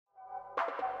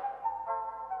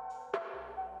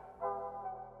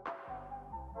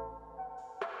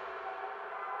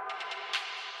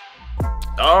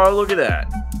Oh, look at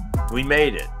that. We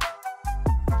made it.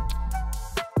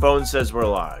 Phone says we're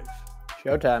live.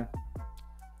 Showtime.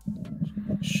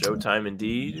 Showtime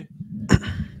indeed.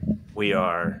 We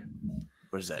are,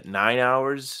 what is that, 9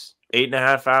 hours,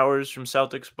 8.5 hours from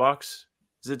Celtics-Bucks?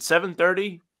 Is it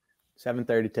 7:30?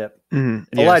 7:30 tip.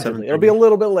 Mm-hmm. Yeah, Allegedly. It'll be a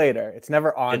little bit later. It's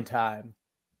never on time.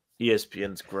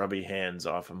 ESPN's grubby hands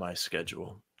off of my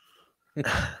schedule.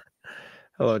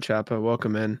 Hello, Chapa.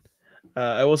 Welcome in.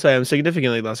 I will say I'm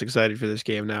significantly less excited for this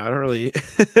game now. I don't really.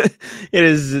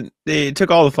 They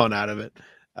took all the fun out of it.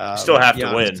 Still have to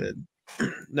Giannis win.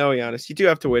 No, Giannis, you do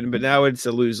have to win, but now it's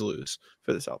a lose-lose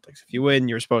for the Celtics. If you win,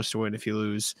 you're supposed to win. If you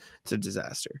lose, it's a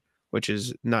disaster, which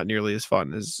is not nearly as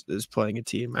fun as playing a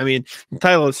team. I mean, the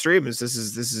title of the stream is this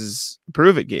is a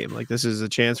prove it game. Like, this is a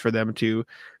chance for them to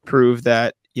prove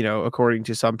that, according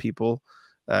to some people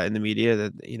in the media,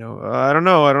 that I don't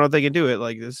know if they can do it.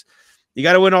 Like this, you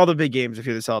got to win all the big games if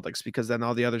you're the Celtics, because then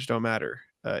all the others don't matter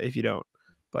if you don't.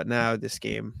 But now this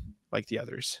game, like the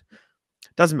others,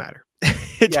 doesn't matter.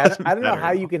 I don't know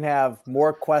how you can have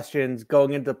more questions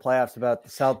going into the playoffs about the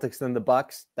Celtics than the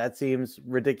Bucks. That seems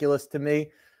ridiculous to me.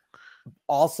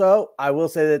 Also, I will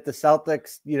say that the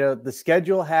Celtics, the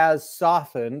schedule has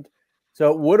softened,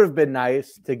 so it would have been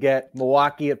nice to get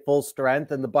Milwaukee at full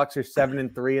strength, and the Bucks are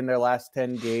 7-3 in their last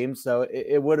 10 games, so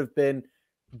it would have been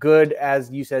good, as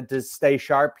you said, to stay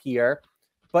sharp here.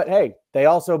 But hey, they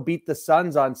also beat the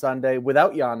Suns on Sunday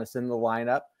without Giannis in the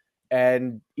lineup.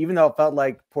 And even though it felt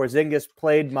like Porzingis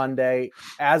played Monday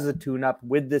as a tune-up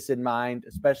with this in mind,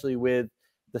 especially with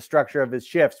the structure of his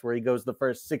shifts where he goes the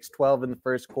first 6-12 in the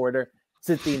first quarter,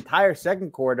 sits the entire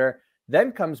second quarter,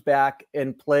 then comes back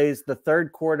and plays the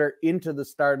third quarter into the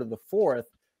start of the fourth.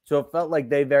 So it felt like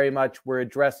they very much were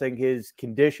addressing his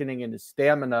conditioning and his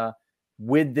stamina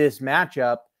with this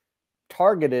matchup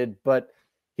targeted, but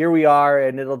here we are,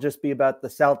 and it'll just be about the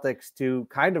Celtics to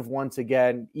kind of once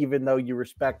again, even though you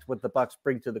respect what the Bucks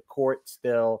bring to the court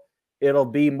still, it'll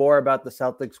be more about the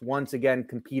Celtics once again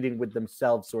competing with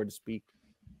themselves, so to speak.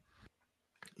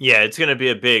 Yeah, it's going to be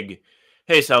a big,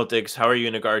 hey, Celtics, how are you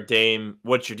going to guard Dame?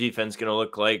 What's your defense going to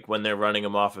look like when they're running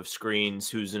them off of screens?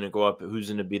 Who's going to go up? Who's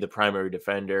going to be the primary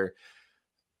defender?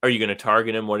 Are you going to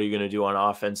target him? What are you going to do on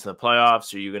offense in the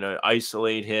playoffs? Are you going to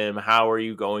isolate him? How are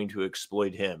you going to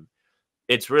exploit him?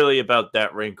 It's really about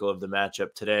that wrinkle of the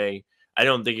matchup today. I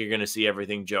don't think you're going to see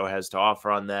everything Joe has to offer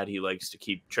on that. He likes to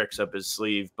keep tricks up his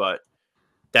sleeve, but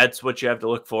that's what you have to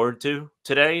look forward to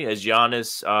today as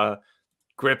Giannis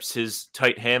grips his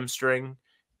tight hamstring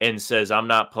and says, I'm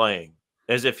not playing,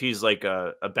 as if he's like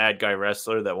a bad guy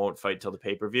wrestler that won't fight till the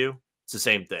pay-per-view. It's the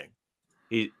same thing.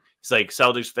 He's like,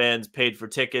 Celtics fans paid for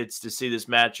tickets to see this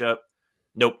matchup.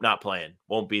 Nope, not playing.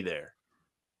 Won't be there.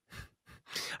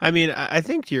 I mean, I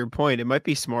think to your point, it might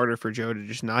be smarter for Joe to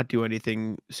just not do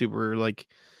anything super like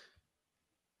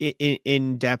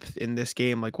in depth in this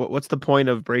game. Like, what's the point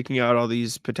of breaking out all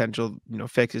these potential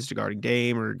fixes to guarding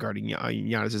Dame or guarding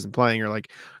Giannis isn't playing, or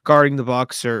like guarding the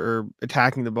Bucks or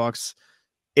attacking the Bucks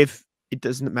if it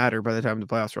doesn't matter by the time the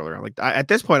playoffs roll around? Like, at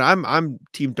this point, I'm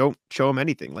team don't show him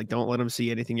anything. Like, don't let him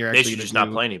see anything you're actually. They should just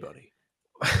not play anybody.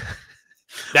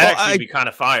 That actually would be kind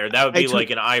of fire. That would be like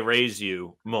an I raise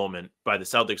you moment by the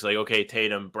Celtics. Like, okay,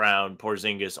 Tatum, Brown,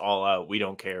 Porzingis, all out. We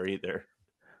don't care either.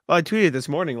 Well, I tweeted this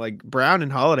morning, like, Brown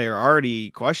and Holiday are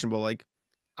already questionable. Like,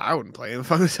 I wouldn't play them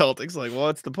for the Celtics. Like, well,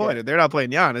 what's the point? If they're not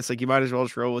playing Giannis, like, you might as well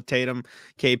just roll with Tatum,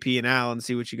 KP, and Al and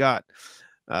see what you got.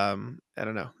 I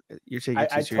don't know. You're taking it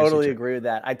too seriously. I totally agree with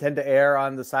that. I tend to err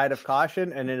on the side of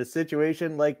caution, and in a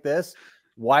situation like this,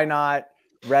 why not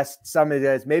rest some of the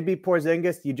guys? Maybe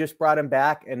Porzingis, you just brought him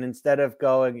back, and instead of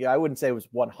going, I wouldn't say it was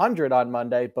 100 on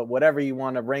Monday, but whatever you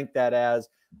want to rank that as,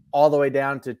 all the way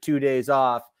down to 2 days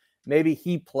off, maybe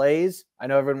he plays. I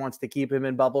know everyone wants to keep him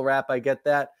in bubble wrap. I get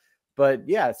that. But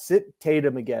yeah, sit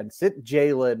Tatum again. Sit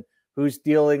Jalen, who's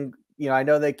dealing, I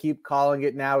know they keep calling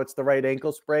it now it's the right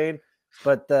ankle sprain,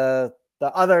 but the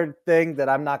other thing that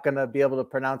I'm not going to be able to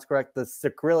pronounce correct, the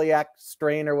sacroiliac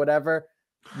strain or whatever,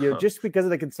 just because of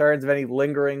the concerns of any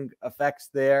lingering effects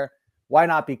there, why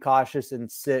not be cautious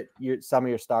and sit some of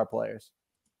your star players?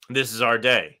 This is our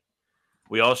day.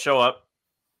 We all show up.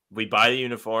 We buy the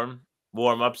uniform,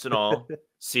 warm-ups and all,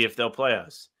 see if they'll play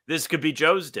us. This could be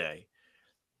Joe's day.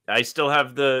 I still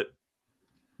have the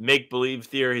make-believe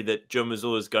theory that Joe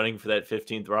Mazzulla is gunning for that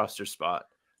 15th roster spot.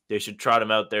 They should trot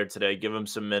him out there today, give him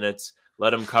some minutes,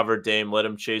 let him cover Dame, let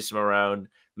him chase him around.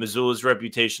 Mazzulla's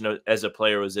reputation as a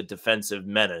player was a defensive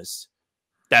menace.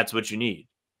 That's what you need.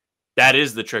 That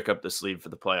is the trick up the sleeve for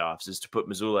the playoffs, is to put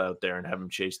Mazzulla out there and have him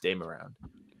chase Dame around.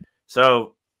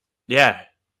 So, yeah,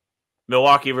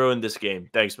 Milwaukee ruined this game.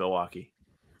 Thanks, Milwaukee.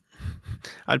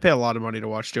 I'd pay a lot of money to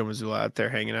watch Joe Mazzulla out there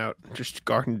hanging out, just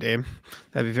guarding Dame.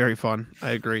 That'd be very fun.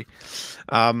 I agree.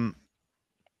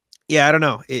 Yeah, I don't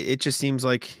know. It just seems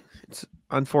like it's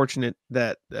unfortunate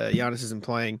that Giannis isn't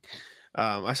playing.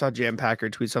 I saw Jam Packer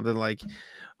tweet something like,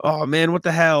 "Oh man, what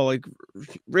the hell? Like,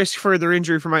 risk further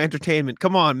injury for my entertainment.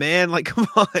 Come on, man! Like, come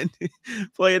on,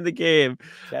 play in the game."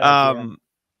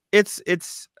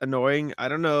 It's annoying. I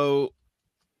don't know.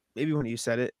 Maybe when you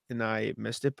said it and I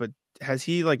missed it, but has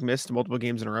he like missed multiple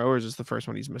games in a row, or is this the first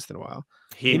one he's missed in a while?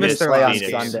 He missed their play on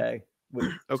Sunday.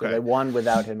 Okay, so they won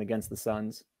without him against the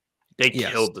Suns. They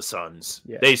killed the Suns.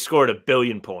 Yeah. They scored 1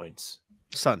 billion points.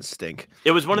 Suns stink.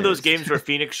 It was one of those games where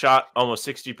Phoenix shot almost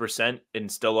 60%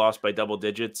 and still lost by double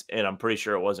digits, and I'm pretty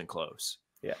sure it wasn't close.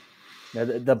 Yeah. Now,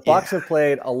 the Bucks have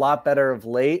played a lot better of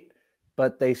late,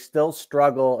 but they still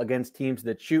struggle against teams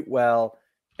that shoot well.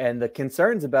 And the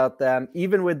concerns about them,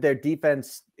 even with their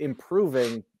defense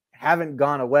improving, haven't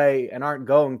gone away and aren't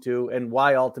going to. And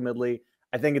why ultimately,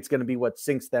 I think it's going to be what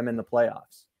sinks them in the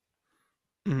playoffs.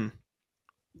 Mm-hmm.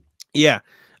 Yeah.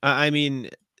 I mean,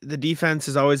 the defense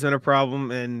has always been a problem.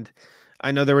 And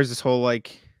I know there was this whole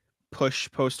like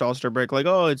push post All-Star break, like,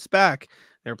 oh, it's back.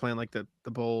 They were playing like the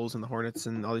Bulls and the Hornets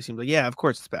and all these teams. Like, yeah, of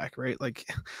course it's back, right? Like,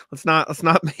 let's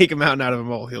not make a mountain out of a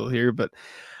molehill here. But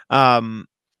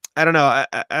I don't know.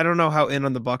 I don't know how in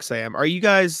on the Bucks I am. Are you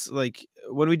guys like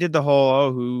when we did the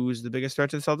whole who's the biggest threat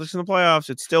to the Celtics in the playoffs?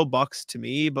 It's still Bucks to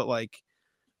me, but like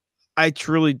I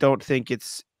truly don't think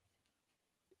it's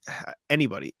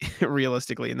anybody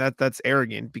realistically, and that's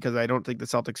arrogant because I don't think the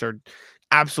Celtics are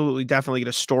absolutely definitely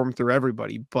going to storm through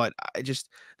everybody. But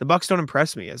the Bucks don't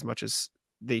impress me as much as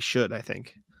they should. I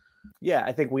think. Yeah,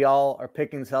 I think we all are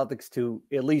picking the Celtics to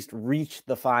at least reach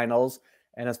the finals.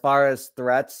 And as far as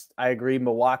threats, I agree.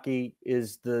 Milwaukee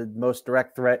is the most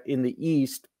direct threat in the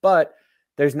East, but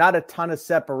there's not a ton of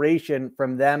separation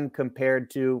from them compared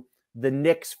to the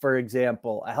Knicks, for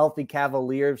example. A healthy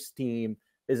Cavaliers team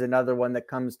is another one that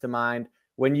comes to mind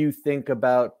when you think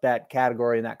about that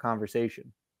category in that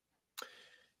conversation.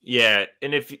 Yeah,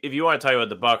 and if you want to talk about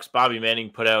the Bucks, Bobby Manning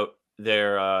put out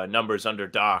their numbers under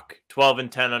Doc,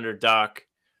 12-10 under Doc,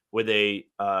 with a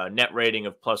net rating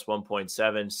of plus 1.7,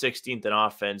 16th in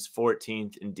offense,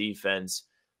 14th in defense,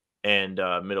 and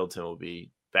Middleton will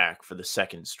be back for the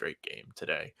second straight game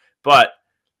today. But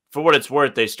for what it's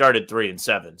worth, they started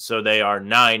 3-7, so they are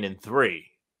 9-3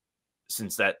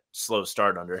 since that slow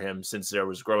start under him, since there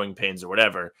was growing pains or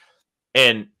whatever.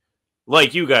 And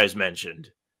like you guys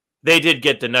mentioned, they did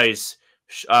get the nice,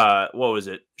 what was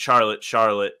it?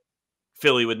 Charlotte,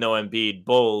 Philly with no Embiid,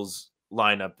 Bulls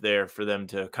lineup there for them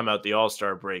to come out the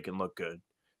All-Star break and look good.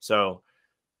 So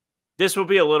this will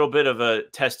be a little bit of a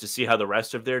test to see how the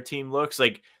rest of their team looks.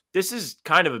 Like this is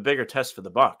kind of a bigger test for the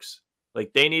Bucks.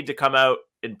 Like they need to come out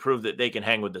and prove that they can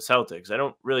hang with the Celtics. I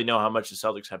don't really know how much the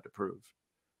Celtics have to prove,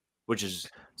 which is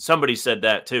somebody said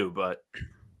that too, but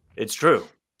it's true.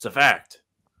 It's a fact.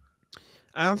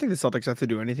 I don't think the Celtics have to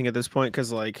do anything at this point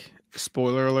because, like,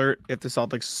 spoiler alert, if the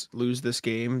Celtics lose this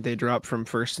game, they drop from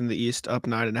first in the East up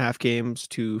 9.5 games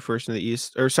to first in the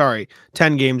East,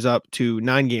 10 games up to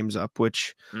 9 games up,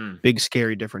 which big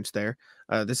scary difference there.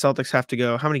 The Celtics have to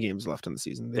go, how many games left in the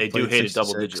season? They do hit a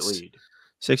double-digit lead.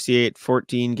 68,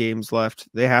 14 games left.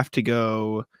 They have to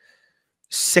go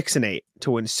 6-8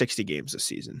 to win 60 games this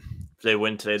season. If they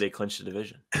win today, they clinch the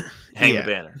division. Hang the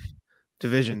banner.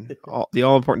 Division, the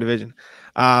all-important division.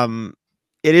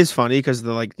 It is funny because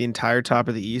the entire top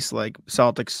of the East, like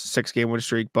Celtics 6-game win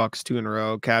streak, Bucks 2 in a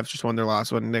row, Cavs just won their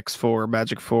last one, Knicks 4,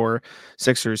 Magic 4,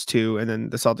 Sixers 2, and then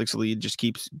the Celtics lead just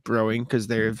keeps growing because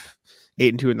they've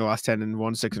 8-2 in the last 10 and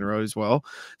won 6 in a row as well.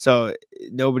 So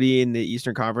nobody in the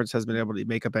Eastern Conference has been able to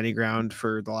make up any ground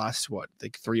for the last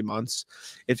 3 months.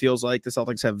 It feels like the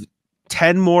Celtics have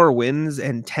 10 more wins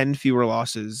and 10 fewer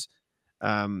losses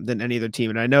than any other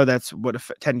team. And I know that's what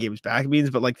 10 games back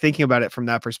means, but thinking about it from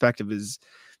that perspective is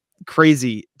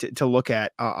crazy to look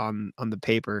at on the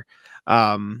paper.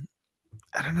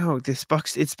 I don't know, this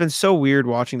Bucks, it's been so weird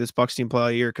watching this Bucks team play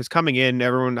all year because coming in,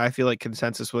 everyone, I feel like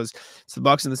consensus was it's the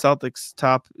Bucks and the Celtics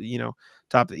top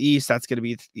of the East. That's going to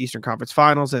be the Eastern Conference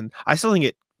Finals. And I still think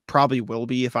it probably will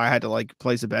be if I had to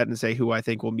place a bet and say who I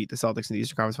think will meet the Celtics in the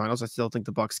Eastern Conference Finals. I still think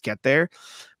the Bucks get there,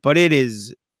 but it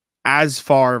is as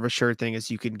far of a sure thing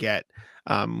as you can get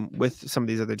with some of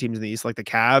these other teams in the East, like the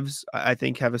Cavs, I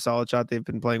think have a solid shot. They've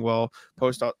been playing well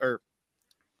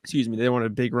they want a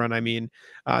big run. I mean,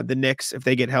 the Knicks, if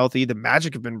they get healthy, the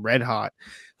Magic have been red hot.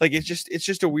 It's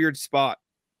just a weird spot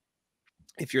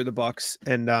if you're the Bucks.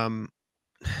 And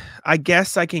I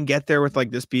guess I can get there with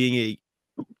this being a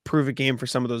prove it game for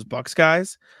some of those Bucks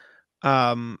guys.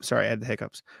 Sorry, I had the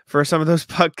hiccups for some of those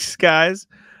Bucks guys.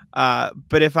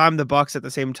 But if I'm the Bucks at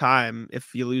the same time,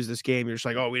 if you lose this game, you're just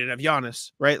like, oh, we didn't have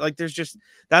Giannis, right? Like,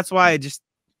 that's why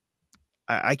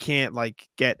I can't like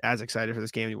get as excited for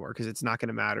this game anymore because it's not going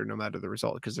to matter no matter the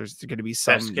result because there's going to be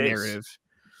some narrative.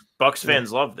 Bucks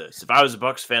fans love this. If I was a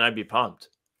Bucks fan, I'd be pumped.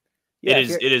 Yeah,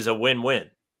 it is a win-win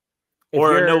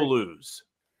or a no lose.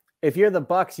 If you're the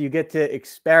Bucks, you get to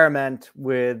experiment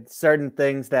with certain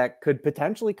things that could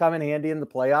potentially come in handy in the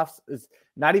playoffs. It's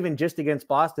not even just against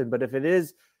Boston, but if it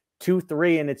is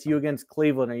 2-3 and it's you against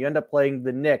Cleveland, or you end up playing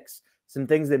the Knicks, some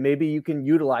things that maybe you can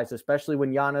utilize, especially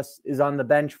when Giannis is on the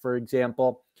bench, for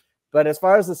example. But as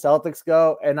far as the Celtics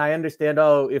go, and I understand,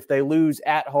 if they lose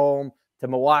at home to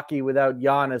Milwaukee without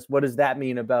Giannis, what does that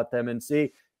mean about them? And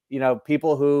see,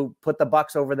 people who put the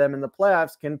Bucks over them in the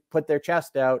playoffs can put their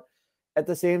chest out. At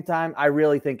the same time, I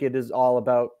really think it is all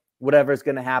about whatever's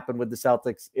going to happen with the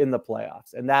Celtics in the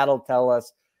playoffs. And that'll tell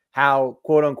us how,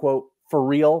 quote unquote, for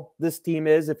real this team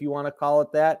is, if you want to call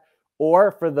it that.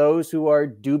 Or for those who are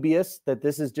dubious that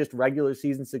this is just regular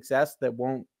season success that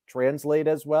won't translate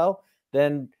as well,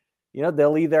 then,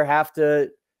 they'll either have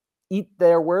to eat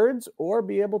their words or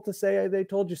be able to say they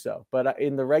told you so. But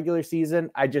in the regular season,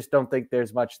 I just don't think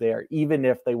there's much there, even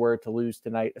if they were to lose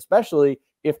tonight, especially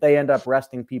if they end up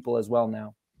resting people as well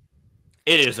now.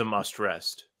 It is a must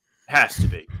rest. Has to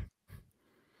be.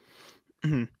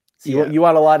 You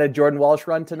want a lot of Jordan Walsh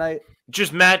run tonight?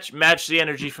 Just match the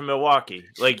energy from Milwaukee.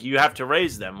 Like, you have to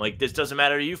raise them. Like, this doesn't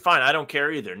matter to you. Fine, I don't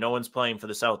care either. No one's playing for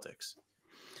the Celtics.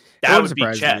 That would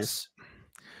be chess.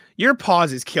 Your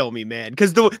pauses kill me, man.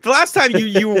 Because the last time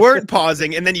you weren't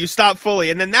pausing and then you stopped fully,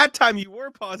 and then that time you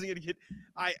were pausing it again.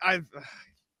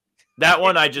 That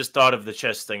one I just thought of the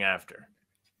chess thing after.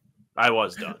 I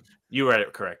was done. You read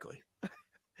it correctly.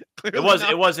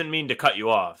 It wasn't mean to cut you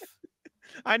off.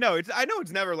 I know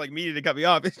it's never like meaning to cut me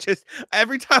off. It's just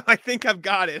every time I think I've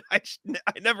got it, I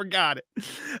never got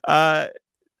it.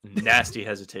 Nasty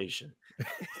hesitation.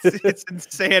 It's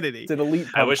insanity. It's an elite.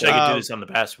 I wish I could do this on the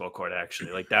basketball court.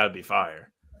 Actually, like, that would be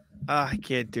fire. I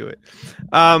can't do it.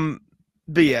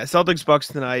 But yeah, Celtics-Bucks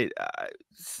tonight.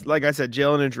 Like I said,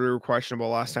 Jalen and Drew were questionable.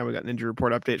 Last time we got an injury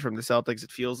report update from the Celtics, it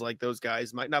feels like those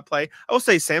guys might not play. I will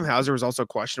say Sam Hauser was also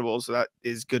questionable, so that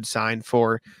is good sign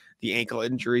for the ankle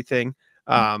injury thing.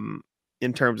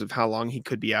 In terms of how long he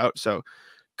could be out. So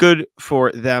good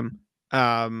for them.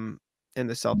 And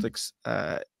the Celtics,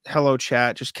 hello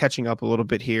chat, just catching up a little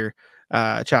bit here.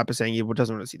 Chapa saying he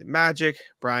doesn't want to see the Magic.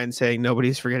 Brian saying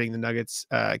nobody's forgetting the Nuggets,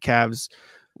 Cavs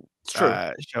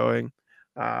showing.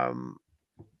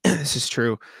 This is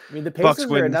true. I mean, the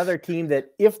Pacers are another team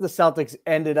that if the Celtics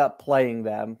ended up playing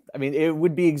them, I mean, it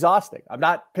would be exhausting. I'm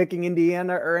not picking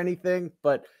Indiana or anything,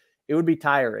 but it would be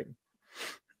tiring.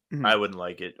 I wouldn't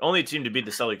like it. Only team to beat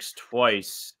the Celtics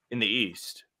twice in the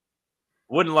East.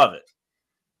 Wouldn't love it.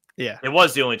 Yeah. It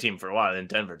was the only team for a while, and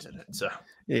Denver did it. So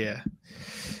yeah.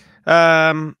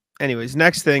 Anyways,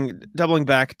 next thing, doubling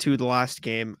back to the last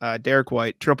game, Derek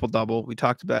White, triple-double. We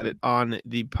talked about it on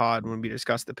the pod when we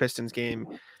discussed the Pistons game.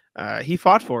 He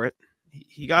fought for it.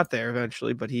 He got there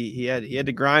eventually, but he had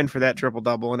to grind for that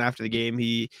triple-double. And after the game,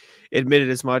 he admitted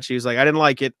as much. He was like, I didn't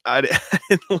like it. I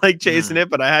didn't like chasing it,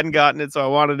 but I hadn't gotten it, so I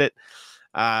wanted it.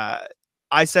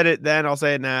 I said it then, I'll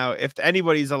say it now. If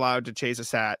anybody's allowed to chase a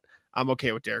sat, I'm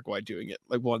okay with Derek White doing it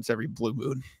like once every blue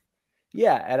moon.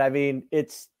 Yeah, and I mean,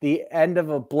 it's the end of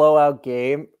a blowout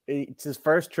game. It's his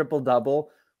first triple-double.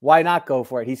 Why not go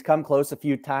for it? He's come close a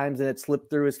few times, and it slipped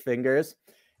through his fingers.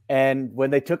 And when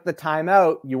they took the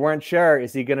timeout, you weren't sure,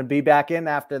 is he going to be back in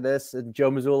after this? And Joe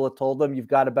Mazzulla told him, you've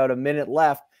got about a minute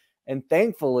left. And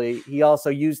thankfully, he also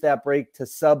used that break to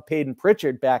sub Peyton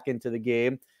Pritchard back into the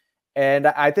game. And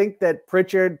I think that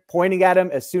Pritchard pointing at him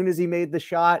as soon as he made the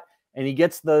shot, and he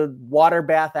gets the water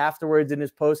bath afterwards in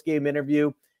his post-game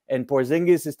interview. And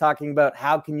Porzingis is talking about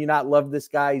how can you not love this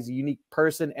guy? He's a unique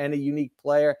person and a unique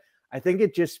player. I think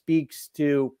it just speaks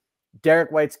to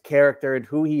Derek White's character and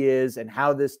who he is and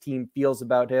how this team feels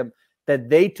about him, that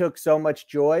they took so much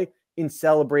joy in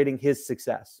celebrating his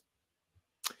success.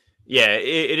 Yeah,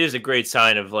 it is a great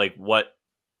sign of like what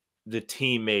the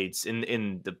teammates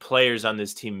and the players on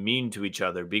this team mean to each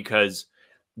other, because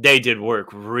they did work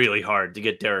really hard to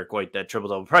get Derek White that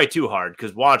triple-double. Probably too hard,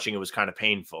 because watching it was kind of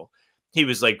painful. He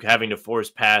was like having to force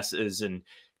passes, and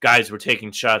guys were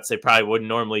taking shots they probably wouldn't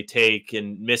normally take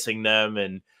and missing them,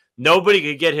 and nobody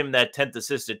could get him that 10th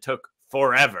assist. It took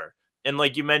forever. And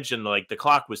like you mentioned, like the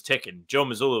clock was ticking. Joe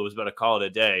Mazzulla was about to call it a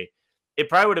day. It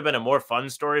probably would have been a more fun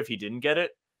story if he didn't get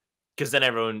it, because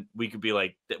then we could be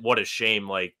like, what a shame.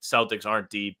 Like, Celtics aren't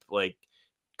deep. Like,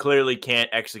 clearly can't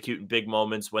execute in big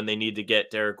moments when they need to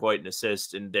get Derek White an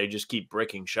assist, and they just keep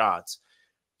bricking shots.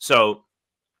 So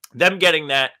them getting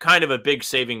that kind of a big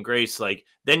saving grace, like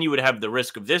then you would have the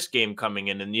risk of this game coming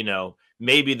in and,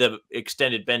 maybe the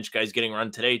extended bench guys getting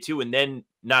run today too, and then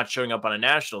not showing up on a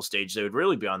national stage. They would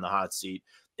really be on the hot seat.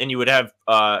 And you would have,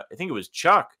 I think it was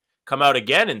Chuck, come out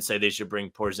again and say they should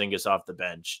bring Porzingis off the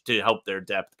bench to help their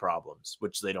depth problems,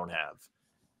 which they don't have.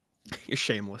 You're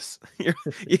shameless.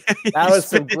 That was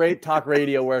some great talk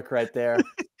radio work right there.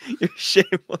 You're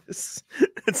shameless.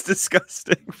 That's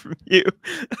disgusting from you.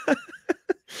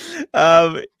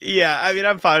 Yeah, I mean,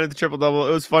 I'm fine with the triple-double.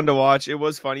 It was fun to watch. It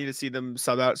was funny to see them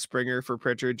sub out Springer for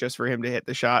Pritchard just for him to hit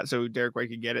the shot so Derek White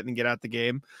could get it and get out the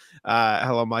game.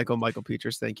 Hello, Michael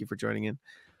Peters. Thank you for joining in.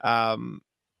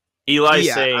 Eli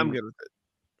saying I'm good with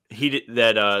it.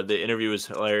 The interview was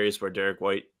hilarious where Derek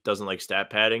White doesn't like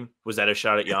stat padding. Was that a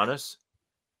shot at Giannis?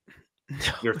 No,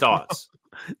 Your thoughts?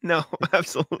 No,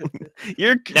 absolutely.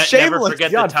 You're shameless. Never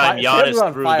forget the time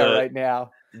Giannis threw right now.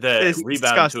 the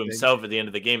rebound to himself at the end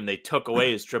of the game, and they took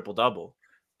away his triple-double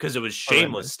because it was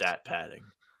shameless stat padding.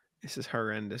 This is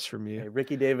horrendous from you. Hey,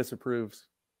 Ricky Davis approves.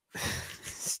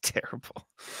 It's terrible.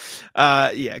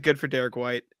 Yeah, good for Derek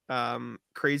White.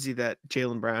 Crazy that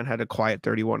Jaylen Brown had a quiet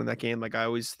 31 in that game. Like, I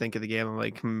always think of the game, I'm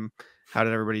like, how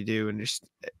did everybody do? And just,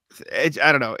 I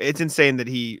don't know. It's insane that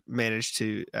he managed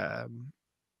to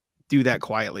do that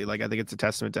quietly. Like, I think it's a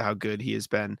testament to how good he has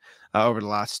been over the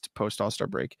last post All-Star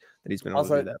break that he's been able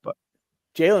to do that. But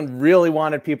Jaylen really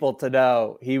wanted people to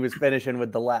know he was finishing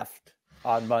with the left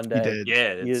on Monday. He did.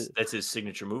 Yeah, that's his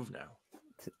signature move now.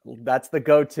 That's the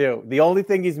go-to. The only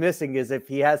thing he's missing is if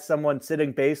he has someone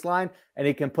sitting baseline and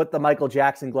he can put the Michael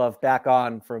Jackson glove back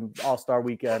on from All-Star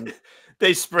Weekend.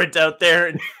 They sprint out there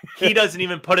and he doesn't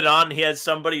even put it on. He has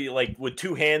somebody like with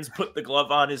two hands put the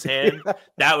glove on his hand.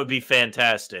 That would be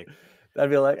fantastic. That'd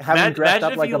be like having dressed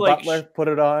up like a butler, put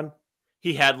it on.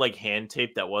 He had like hand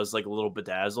tape that was like a little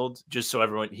bedazzled, just so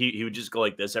everyone he would just go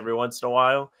like this every once in a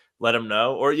while. Let him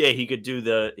know. Or yeah, he could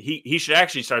do he should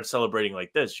actually start celebrating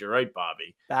like this. You're right,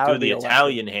 Bobby. Do the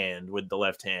Italian hand with the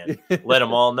left hand. Let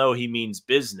them all know he means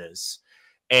business.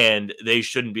 And they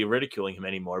shouldn't be ridiculing him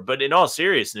anymore. But in all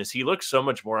seriousness, he looks so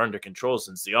much more under control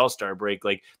since the All-Star break.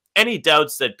 Like, any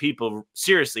doubts that people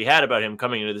seriously had about him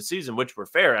coming into the season, which were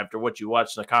fair after what you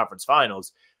watched in the conference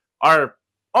finals, are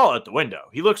all out the window.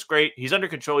 He looks great. He's under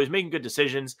control. He's making good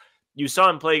decisions. You saw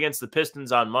him play against the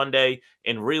Pistons on Monday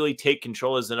and really take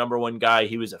control as the number one guy.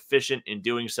 He was efficient in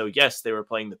doing so. Yes, they were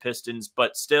playing the Pistons,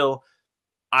 but still,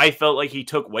 I felt like he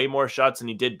took way more shots than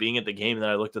he did being at the game. And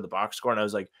then I looked at the box score and I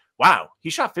was like, wow, he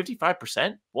shot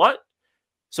 55%. What?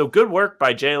 So good work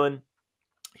by Jaylen.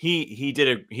 He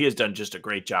has done just a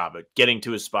great job at getting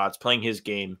to his spots, playing his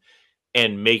game,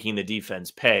 and making the defense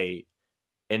pay.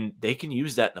 And they can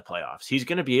use that in the playoffs. He's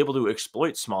going to be able to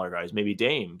exploit smaller guys. Maybe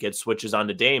Dame, get switches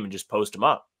onto Dame and just post him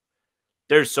up.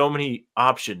 There's so many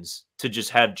options to just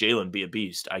have Jaylen be a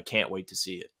beast. I can't wait to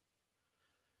see it.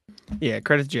 Yeah,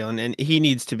 credit to Jaylen. And he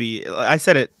needs to be, I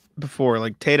said it before,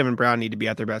 like Tatum and Brown need to be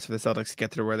at their best for the Celtics to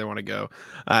get to where they want to go.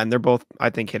 And they're both, I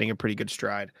think, hitting a pretty good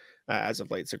stride as of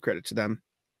late. So credit to them.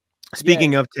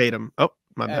 Speaking of Tatum. Oh,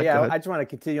 my bad. I just want to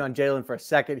continue on Jaylen for a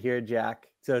second here, Jack.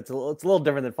 So it's a little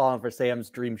different than falling for Sam's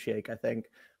dream shake, I think.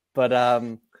 But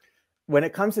when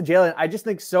it comes to Jaylen, I just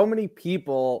think so many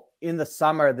people in the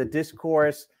summer, the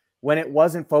discourse, when it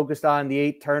wasn't focused on the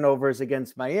 8 turnovers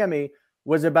against Miami,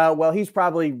 was about, well, he's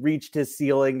probably reached his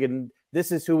ceiling and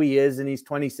this is who he is, and he's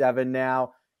 27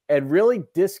 now, and really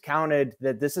discounted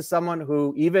that this is someone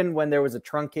who, even when there was a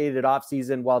truncated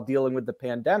offseason while dealing with the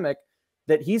pandemic,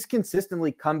 that he's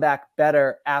consistently come back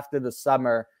better after the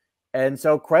summer. And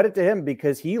so credit to him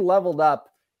because he leveled up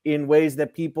in ways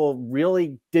that people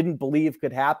really didn't believe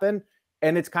could happen.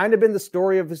 And it's kind of been the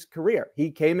story of his career.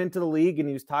 He came into the league and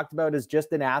he was talked about as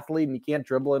just an athlete and he can't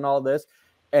dribble and all this.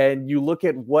 And you look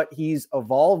at what he's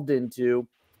evolved into,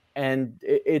 and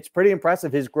it's pretty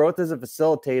impressive. His growth as a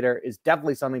facilitator is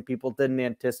definitely something people didn't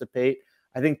anticipate.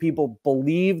 I think people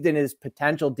believed in his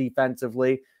potential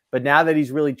defensively, but now that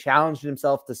he's really challenged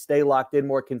himself to stay locked in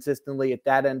more consistently at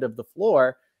that end of the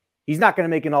floor, he's not going to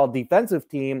make an all-defensive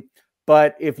team.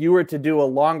 But if you were to do a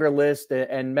longer list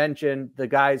and mention the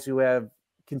guys who have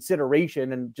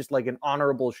consideration and just like an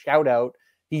honorable shout out,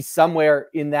 he's somewhere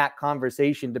in that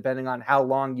conversation, depending on how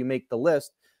long you make the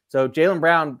list. So Jaylen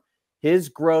Brown, his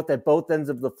growth at both ends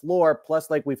of the floor, plus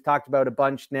like we've talked about a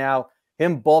bunch now,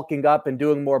 him bulking up and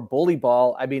doing more bully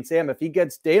ball. I mean, Sam, if he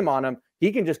gets Dame on him,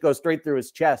 he can just go straight through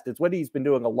his chest. It's what he's been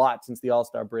doing a lot since the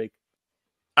All-Star break.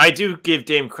 I do give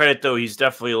Dame credit, though. He's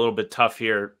definitely a little bit tough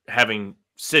here, having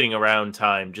sitting around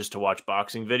time just to watch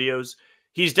boxing videos.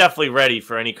 he's definitely ready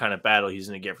for any kind of battle he's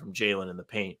going to get from Jalen in the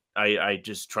paint. I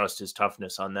just trust his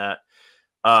toughness on that.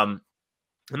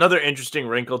 Another interesting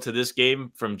wrinkle to this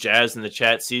game from Jazz in the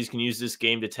chat: C's can use this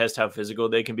game to test how physical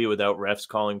they can be without refs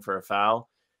calling for a foul.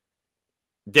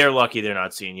 They're lucky they're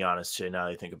not seeing Giannis today, now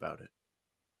that I think about it.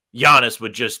 Giannis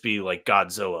would just be like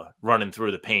Godzilla, running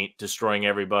through the paint, destroying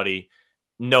everybody.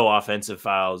 No offensive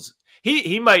fouls.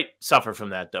 He might suffer from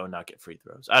that, though, and not get free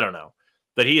throws. I don't know.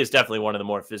 But he is definitely one of the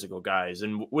more physical guys.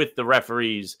 And with the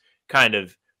referees kind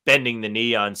of bending the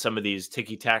knee on some of these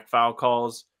ticky-tack foul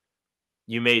calls,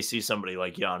 you may see somebody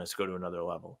like Giannis go to another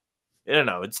level. I don't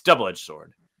know. It's a double-edged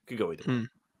sword. Could go either way.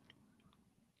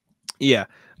 Yeah.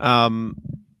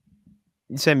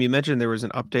 Sam, you mentioned there was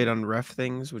an update on ref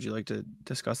things. Would you like to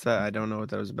discuss that? I don't know what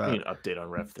that was about. An update on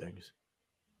ref things.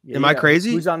 Am I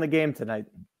crazy? Who's on the game tonight?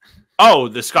 Oh,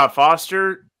 the Scott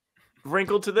Foster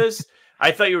wrinkle to this?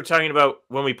 I thought you were talking about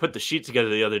when we put the sheet together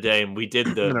the other day and we did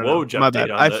the Woj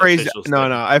update on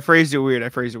I phrased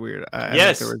it weird.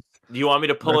 Yes. Do you want me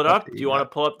to pull it up? Do you want to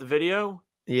pull up the video?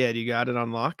 Yeah, do you got it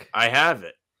on lock? I have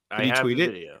it. Did you tweet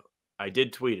it? Video. I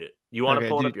did tweet it. You want to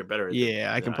pull it up? You're better at it.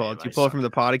 I can pull it. Do you pull it from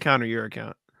the pod account or your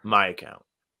account? My account.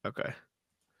 Okay.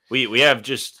 We have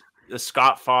just the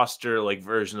Scott Foster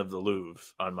version of the Louvre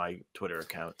on my Twitter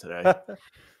account today.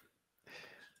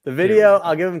 The video,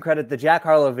 I'll give him credit. The Jack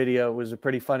Harlow video was a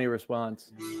pretty funny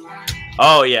response.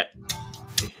 Oh, yeah.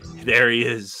 There he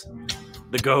is.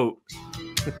 The GOAT.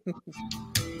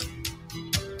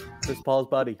 Chris Paul's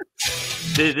buddy.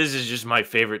 This is just my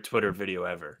favorite Twitter video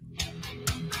ever.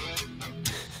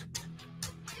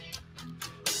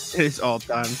 It's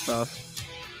all-time stuff.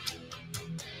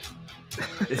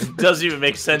 It doesn't even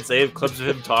make sense. They have clips of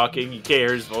him talking. You can't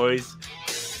hear his voice.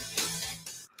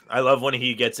 I love when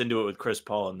he gets into it with Chris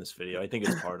Paul in this video. I think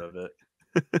it's part of it.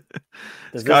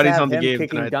 Does Scotty's on the game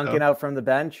kicking tonight, Duncan out from the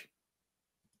bench?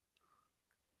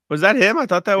 Was that him? I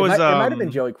thought that was. It might have been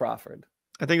Joey Crawford.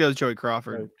 I think that was Joey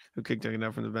Crawford who kicked Duncan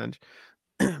out from the bench.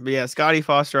 But yeah, Scotty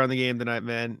Foster on the game tonight,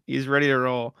 man. He's ready to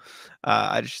roll.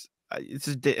 It's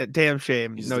a damn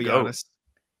shame. No Giannis.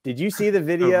 Did you see the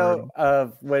video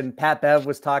of when Pat Bev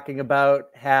was talking about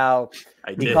how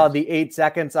he called the 8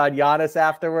 seconds on Giannis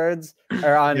afterwards,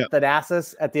 or on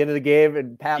Thanasis at the end of the game,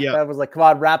 and Pat Bev was like, "Come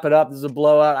on, wrap it up. This is a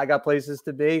blowout. I got places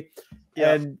to be."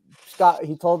 Yeah. And Scott,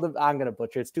 he told him, I'm going to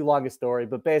butcher. It's too long a story,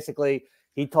 but basically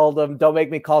he told him, "Don't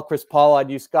make me call Chris Paul on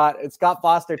you, Scott." And Scott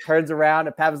Foster turns around,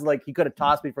 and Pat was like, he could have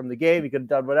tossed me from the game. He could have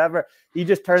done whatever. He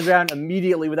just turns around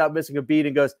immediately without missing a beat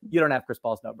and goes, "You don't have Chris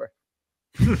Paul's number."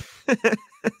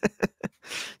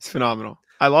 It's phenomenal.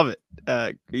 I love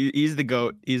it. He's the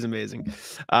GOAT. He's amazing.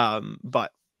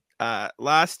 But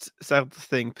last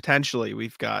thing, potentially,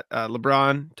 we've got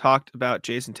LeBron talked about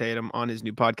Jason Tatum on his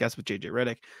new podcast with JJ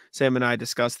Redick. Sam and I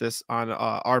discussed this on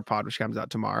our pod, which comes out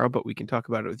tomorrow, but we can talk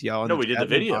about it with y'all. No, we did the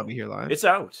video. Here live. It's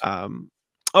out.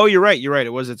 Oh, you're right.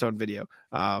 It was its own video.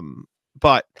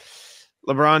 But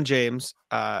LeBron James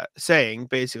saying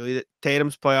basically that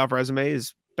Tatum's playoff resume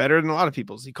is better than a lot of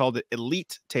people's. He called it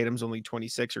elite. Tatum's only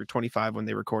 26 or 25 when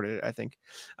they recorded it, I think.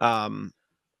 Or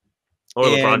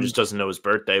LeBron just doesn't know his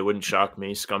birthday. Wouldn't shock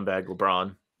me. Scumbag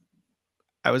LeBron.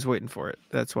 I was waiting for it.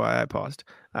 That's why I paused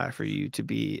for you to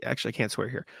be. Actually, I can't swear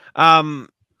here.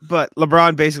 But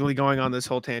LeBron basically going on this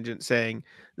whole tangent saying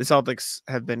the Celtics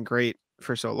have been great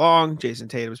for so long. Jason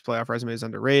Tatum's playoff resume is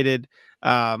underrated.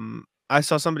 I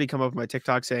saw somebody come up with my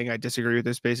TikTok saying I disagree with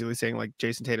this, basically saying like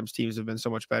Jason Tatum's teams have been so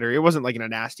much better. It wasn't like in a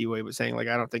nasty way, but saying like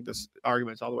I don't think this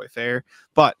argument's all the way fair.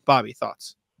 But Bobby,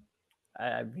 thoughts?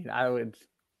 I mean, I would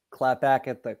clap back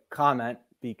at the comment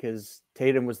because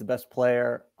Tatum was the best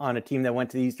player on a team that went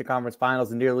to the Eastern Conference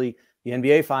Finals and nearly the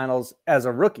NBA Finals as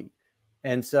a rookie.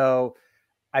 And so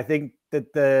I think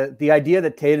that the idea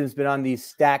that Tatum's been on these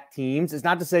stacked teams is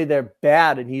not to say they're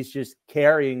bad and he's just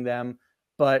carrying them,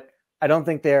 but I don't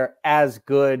think they're as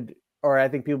good, or I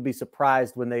think people will be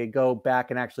surprised when they go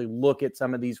back and actually look at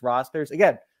some of these rosters.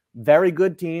 Again, very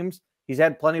good teams. He's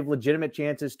had plenty of legitimate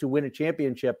chances to win a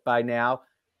championship by now,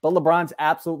 but LeBron's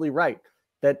absolutely right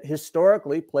that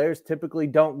historically players typically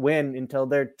don't win until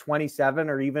they're 27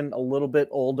 or even a little bit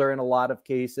older in a lot of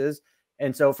cases.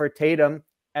 And so for Tatum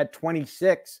at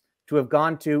 26 to have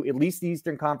gone to at least the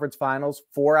Eastern Conference Finals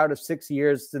 4 out of 6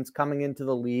 years since coming into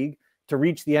the league, to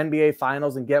reach the NBA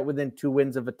Finals and get within 2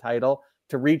 wins of a title,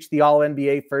 to reach the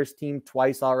All-NBA first team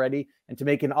twice already, and to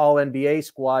make an All-NBA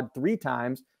squad 3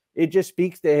 times, it just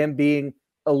speaks to him being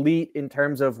elite in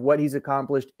terms of what he's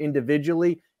accomplished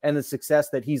individually and the success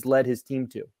that he's led his team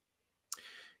to.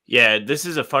 Yeah, this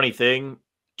is a funny thing,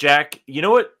 Jack. You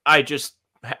know what I just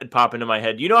had pop into my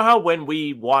head? You know how when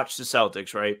we watch the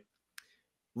Celtics, right?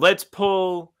 Let's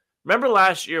pull Remember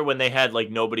last year when they had like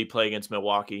nobody play against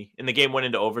Milwaukee and the game went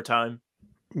into overtime?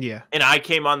 Yeah. And I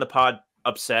came on the pod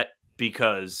upset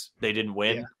because they didn't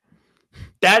win. Yeah.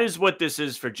 That is what this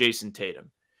is for Jason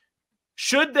Tatum.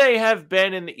 Should they have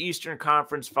been in the Eastern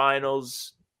Conference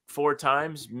Finals 4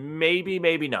 times? Maybe,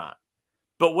 maybe not.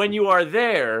 But when you are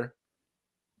there,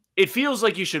 it feels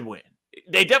like you should win.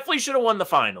 They definitely should have won the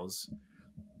finals.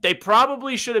 They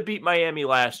probably should have beat Miami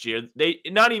last year. They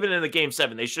not even in the game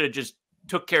 7. They should have just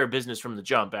took care of business from the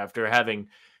jump after having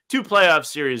 2 playoff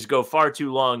series go far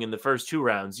too long in the first 2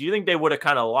 rounds. You think they would have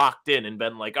kind of locked in and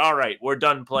been like, all right, we're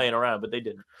done playing around, but they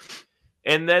didn't.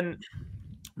 And then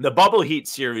the bubble heat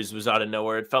series was out of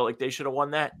nowhere. It felt like they should have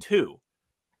won that too.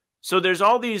 So there's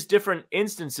all these different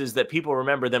instances that people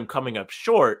remember them coming up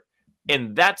short.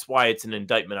 And that's why it's an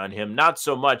indictment on him. Not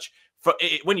so much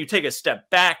when you take a step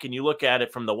back and you look at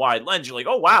it from the wide lens, you're like,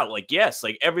 oh, wow. Like, yes,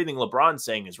 like everything LeBron's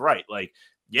saying is right. Like,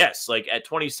 yes, like at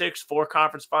 26, 4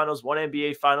 conference finals, 1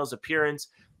 NBA finals appearance.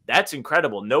 That's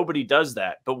incredible. Nobody does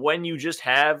that. But when you just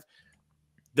have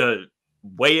the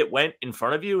way it went in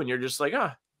front of you and you're just like,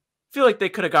 I feel like they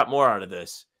could have got more out of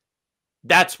this.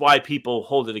 That's why people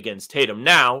hold it against Tatum.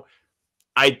 Now,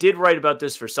 I did write about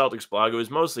this for Celtics blog. It was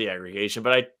mostly aggregation,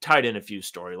 but I tied in a few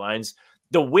storylines.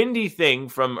 The Windy thing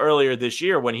from earlier this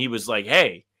year when he was like,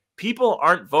 hey, people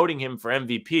aren't voting him for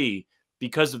MVP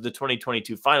because of the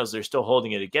 2022 finals. They're still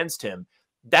holding it against him.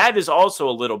 That is also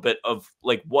a little bit of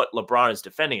like what LeBron is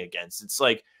defending against. It's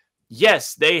like,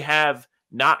 yes, they have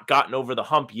not gotten over the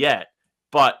hump yet,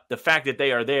 but the fact that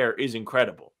they are there is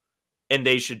incredible. And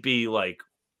they should be like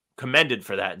commended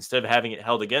for that instead of having it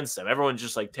held against them. Everyone's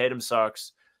just like, Tatum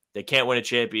sucks. They can't win a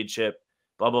championship,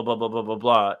 blah, blah, blah, blah, blah, blah,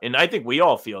 blah. And I think we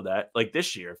all feel that like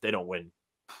this year, if they don't win,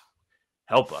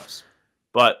 help us.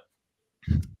 But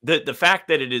the fact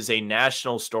that it is a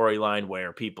national storyline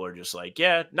where people are just like,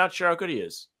 yeah, not sure how good he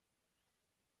is.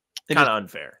 Kind of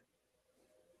unfair.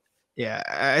 Yeah.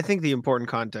 I think the important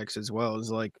context as well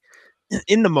is like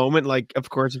in the moment, like, of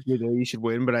course, if you're there, you should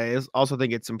win. But I also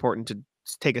think it's important to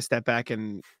take a step back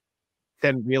and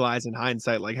then realize in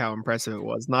hindsight, like how impressive it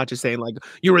was. Not just saying like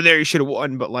you were there, you should have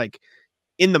won, but like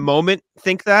in the moment,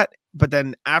 think that. But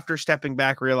then after stepping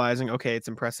back, realizing, okay, it's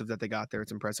impressive that they got there.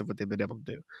 It's impressive what they've been able to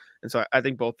do. And so I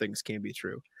think both things can be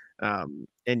true. And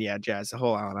yeah, Jazz, the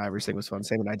whole Allen Iverson thing was fun.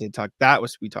 Same, and I did talk.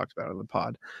 We talked about it on the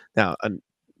pod. Now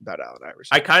about Allen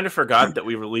Iverson. I kind of forgot that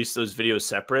we released those videos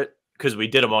separate because we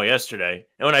did them all yesterday.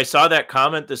 And when I saw that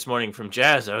comment this morning from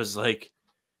Jazz, I was like,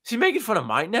 is he making fun of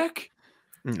my neck?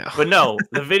 No. But no,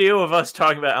 the video of us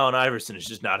talking about Allen Iverson is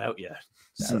just not out yet.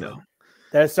 So. No.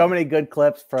 There's so many good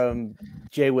clips from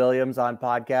Jay Williams on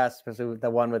podcasts, especially the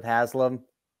one with Haslam.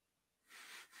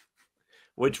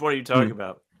 Which one are you talking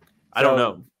about? I don't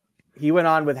know. He went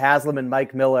on with Haslam and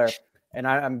Mike Miller, and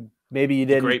I'm maybe you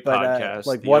didn't, great but podcast,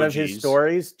 like the one OGs. of his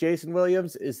stories, Jason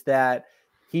Williams, is that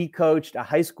he coached a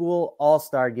high school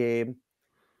all-star game,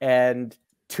 and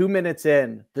 2 minutes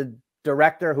in, the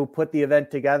director who put the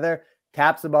event together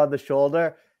taps him on the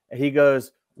shoulder, and he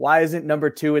goes, why isn't number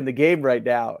 2 in the game right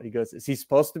now? He goes, is he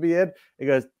supposed to be in? He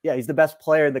goes, yeah, he's the best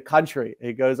player in the country. And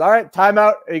he goes, all right,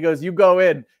 timeout. And he goes, you go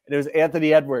in. And it was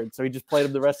Anthony Edwards. So he just played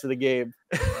him the rest of the game.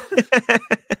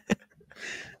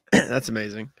 That's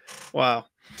amazing. Wow.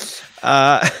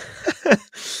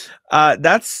 That's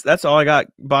all I got.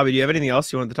 Bobby, do you have anything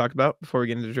else you wanted to talk about before we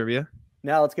get into trivia?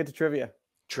 Now let's get to trivia.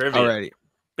 Alrighty.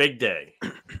 Big day.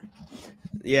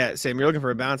 Yeah, Sam, you're looking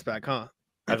for a bounce back, huh?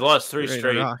 I've lost 3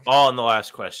 straight, all in the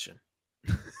last question.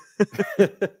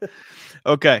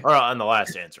 Okay. Or on the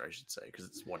last answer, I should say, because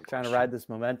it's one Trying question. to ride this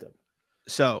momentum.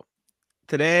 So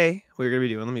today we're going to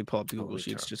be doing, let me pull up the Google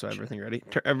Sheets just so I have everything ready.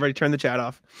 Everybody turn the chat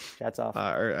off. Chat's off.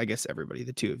 Or I guess everybody,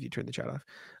 the 2 of you turn the chat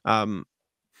off.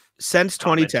 Since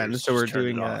 2010, so we're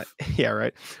doing, yeah,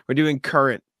 right. We're doing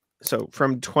current. So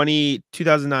from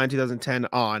 2009, 2010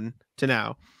 on to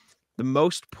now, the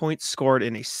most points scored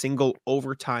in a single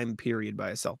overtime period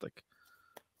by a Celtic.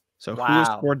 So who has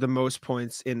scored the most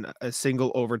points in a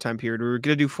single overtime period? We were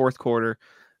going to do fourth quarter.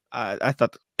 I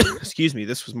thought, excuse me,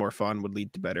 this was more fun, would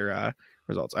lead to better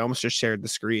results. I almost just shared the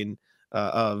screen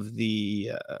of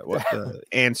the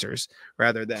answers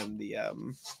rather than the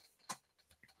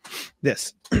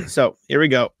this. So here we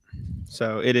go.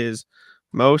 So it is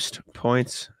most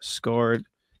points scored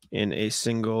in a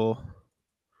single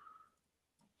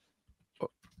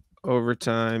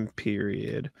overtime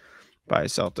period by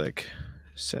Celtic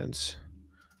since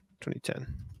 2010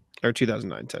 or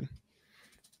 2009-10.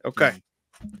 Okay.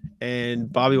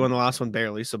 And Bobby won the last one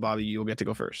barely, so Bobby, you'll get to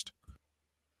go first.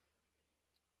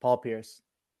 Paul Pierce.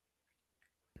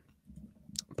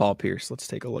 Paul Pierce. Let's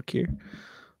take a look here.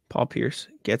 Paul Pierce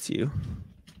gets you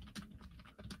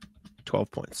 12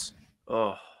 points.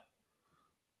 Oh.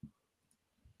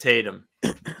 Tatum.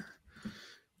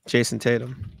 Jason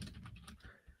Tatum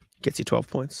gets you 12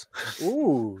 points.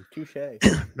 Ooh, touche.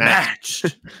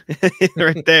 Matched.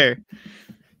 Right there.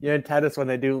 You're in tennis when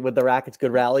they do with the rackets,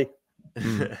 good rally.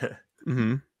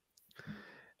 Mm-hmm.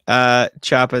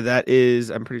 Choppa, that is,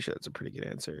 I'm pretty sure that's a pretty good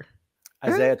answer.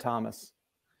 Isaiah Thomas.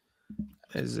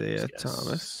 Isaiah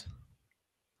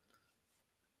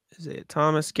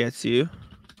Thomas gets you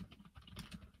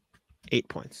 8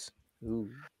 points. Ooh.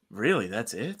 Really?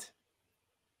 That's it?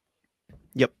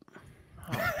 Yep.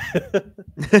 Oh.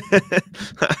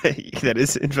 That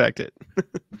is, in fact, it.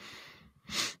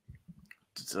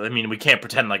 So, I mean, we can't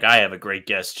pretend like I have a great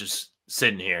guess just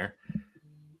sitting here.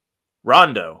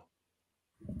 Rondo.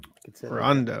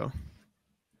 Rondo.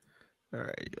 All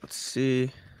right, let's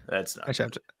see. That's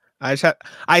not.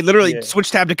 I literally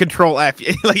switched tab to Control F.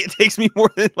 Like it takes me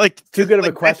more than like too good of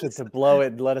a question to blow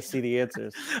it and let us see the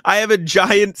answers. I have a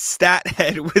giant stat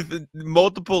head with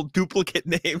multiple duplicate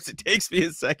names. It takes me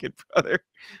a second, brother.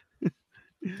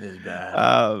 This is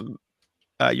bad.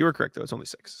 You were correct though. It's only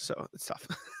 6, so it's tough.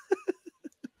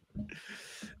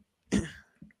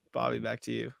 Bobby, back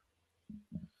to you.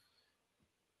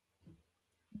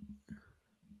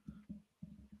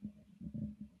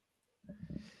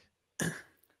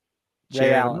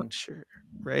 Ray Allen. I'm not sure.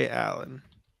 Ray Allen.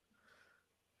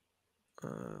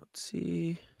 Let's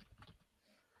see.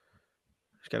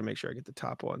 Just got to make sure I get the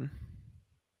top one.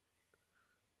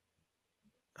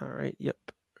 All right. Yep.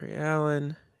 Ray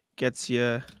Allen gets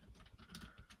you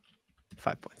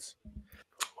 5 points.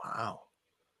 Wow.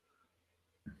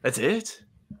 That's it?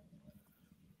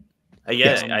 I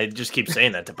guess I just keep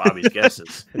saying that to Bobby's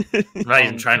guesses. I'm not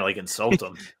even trying to like insult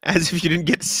him. As if you didn't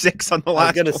get 6 on the last. I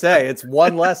was gonna say it's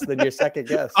one less than your second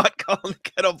guess. Not calling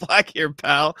the kettle black here,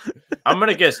 pal. I'm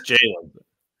gonna guess Jalen.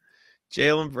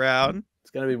 Jalen Brown.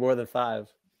 It's gonna be more than 5.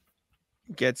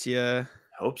 Gets you. I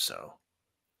hope so.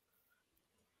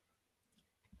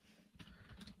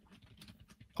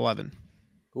 11.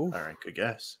 Ooh. All right, good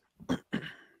guess. Do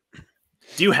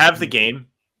you have the game?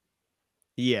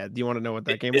 Yeah. Do you want to know what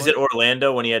that game was? Is it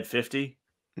Orlando when he had 50?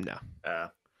 No.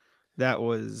 That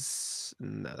was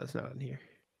no. That's not in here.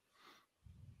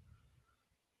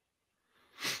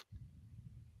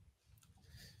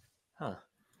 Huh?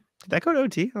 Did that go to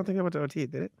OT? I don't think that went to OT.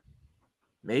 Did it?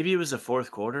 Maybe it was the fourth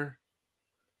quarter.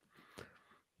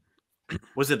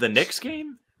 Was it the Knicks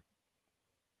game?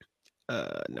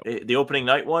 No. The opening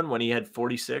night one when he had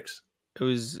 46. It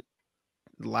was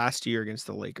last year against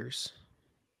the Lakers.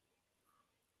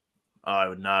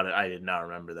 Oh, I did not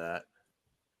remember that.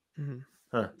 Mm-hmm.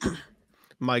 Huh.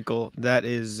 Michael, that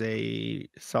is a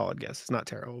solid guess. It's not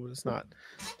terrible, but it's not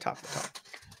top of the top.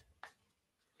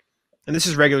 And this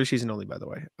is regular season only, by the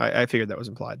way. I figured that was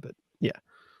implied, but yeah.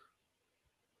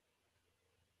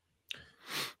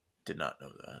 Did not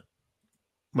know that.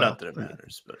 Well, not that it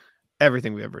matters, but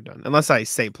everything we've ever done. Unless I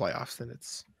say playoffs, then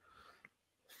it's.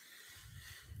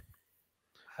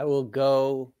 I will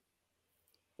go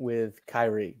with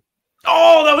Kyrie.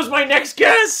 Oh, that was my next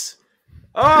guess.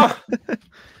 Oh.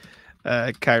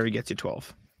 Kyrie gets you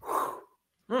 12.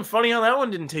 Funny how that one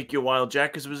didn't take you a while,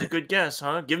 Jack, because it was a good guess,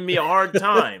 huh? Giving me a hard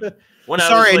time.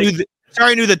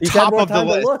 I knew the top of the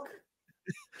list. Look.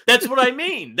 That's what I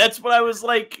mean. That's what I was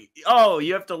like. Oh,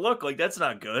 you have to look. Like, that's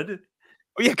not good.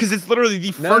 Oh, yeah, because it's literally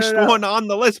the first one on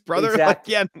the list, brother.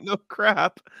 Exactly. Like, yeah, no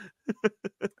crap.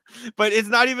 But it's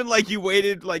not even like you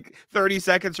waited like 30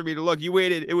 seconds for me to look. You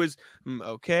waited. It was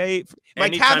okay. My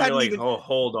tab hadn't even. Oh,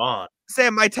 hold on,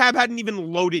 Sam. My tab hadn't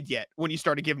even loaded yet when you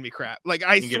started giving me crap. Like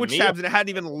I switched tabs and it hadn't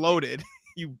even loaded.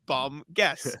 You bum.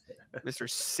 Guess, Mr.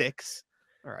 6.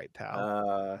 All right,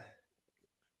 pal.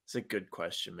 It's a good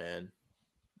question, man.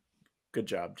 Good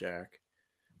job, Jack.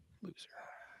 Loser.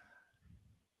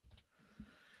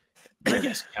 I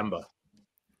guess Kemba.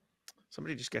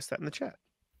 Somebody just guessed that in the chat.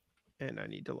 And I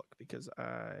need to look because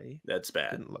that's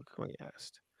bad. Didn't look when you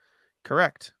asked.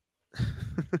 Correct.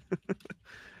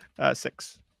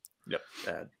 6. Yep,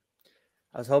 bad.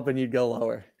 I was hoping you'd go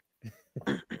lower.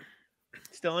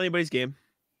 Still anybody's game.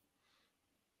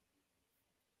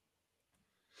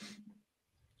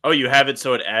 Oh, you have it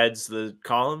so it adds the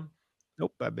column?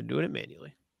 Nope, I've been doing it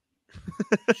manually.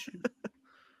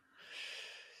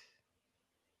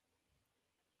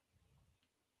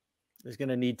 There's going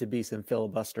to need to be some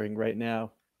filibustering right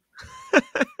now.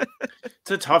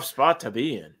 It's a tough spot to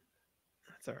be in.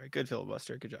 That's all right. Good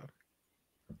filibuster. Good job.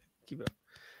 Keep it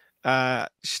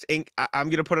up. I'm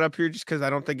going to put it up here just because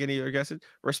I don't think any of your guesses.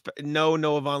 No,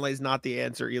 Noah Vonleh is not the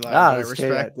answer, Eli. Ah,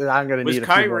 respect. I'm going to need Was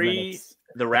Kyrie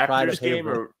the Raptors game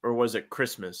or was it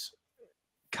Christmas?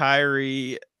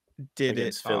 Kyrie did it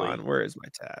against Philly. on, where is my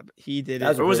tab? He did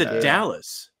That's it. Or was it good.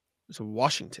 Dallas? It was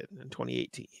Washington in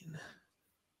 2018.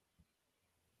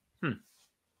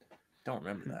 Don't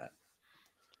remember that.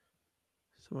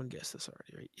 Someone guessed this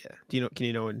already, right? Yeah. Do you know? Can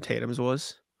you know when Tatum's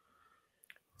was?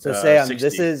 So Sam, 60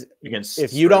 this is against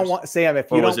if you don't Spurs. want Sam,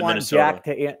 if Or you was don't it want Minnesota? Jack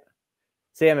to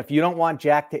Sam, if you don't want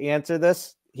Jack to answer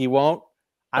this, he won't.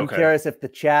 I'm Okay. curious if the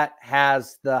chat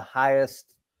has the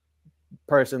highest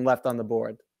person left on the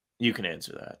board. You can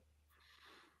answer that.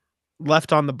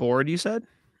 Left on the board, you said?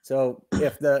 So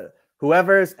if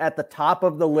whoever's at the top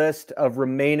of the list of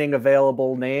remaining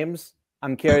available names,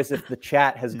 I'm curious if the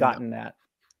chat has gotten that.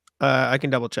 I can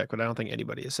double check, but I don't think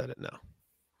anybody has said it. No.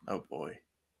 Oh boy.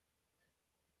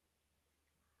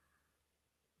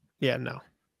 Yeah, no.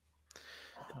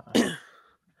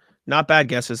 Not bad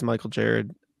guesses, Michael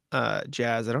Jared.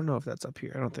 Jazz. I don't know if that's up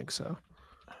here. I don't think so.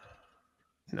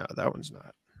 No, that one's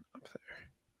not up there.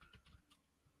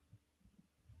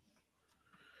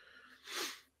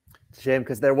 Shame,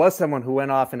 because there was someone who went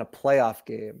off in a playoff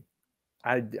game.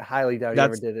 I highly doubt he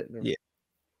ever did it. Yeah.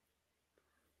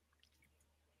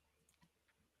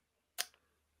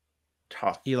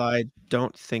 Tough. Eli,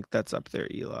 don't think that's up there,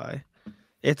 Eli.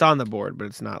 It's on the board, but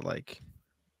it's not like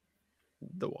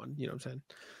the one. You know what I'm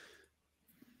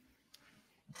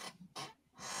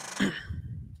saying?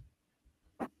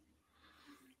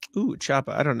 Ooh,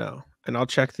 Chapa. I don't know. And I'll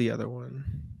check the other one.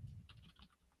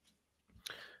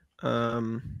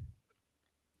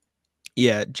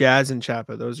 Yeah, Jazz and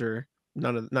Chapa. Those are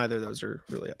neither of those are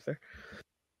really up there.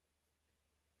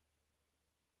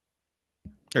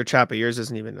 Or Chapa, yours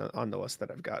isn't even on the list that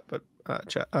I've got, but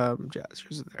Jazz, yours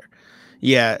is there.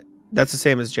 Yeah, that's the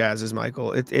same as Jazz's,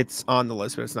 Michael. It's on the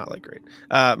list, but it's not like great.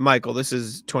 Michael, this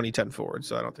is 2010 forward,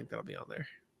 so I don't think that'll be on there.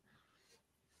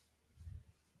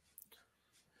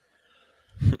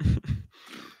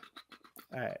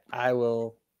 All right, I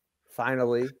will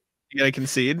finally. You gotta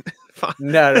concede.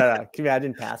 No. Can you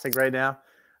imagine passing right now?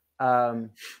 What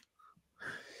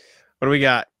do we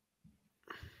got?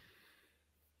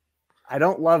 I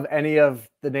don't love any of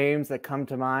the names that come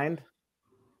to mind,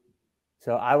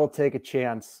 so I will take a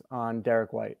chance on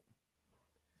Derek White.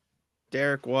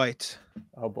 Derek White.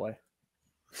 Oh boy.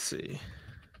 Let's see.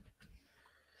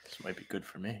 This might be good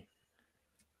for me.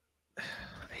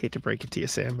 I hate to break it to you,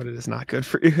 Sam, but it is not good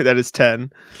for you. That is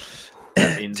 10.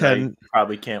 That means 10. I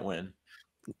probably can't win.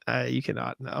 You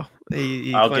cannot. No.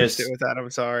 He I'll clinched guess it with that. I'm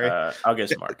sorry. I'll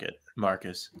guess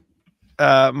Marcus.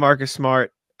 Marcus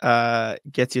Smart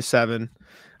gets you 7.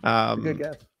 Good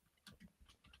guess.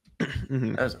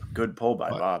 Mhm. That was a good pull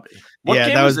by Bobby. What Yeah,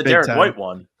 game that was was the big Derek time. White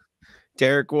one?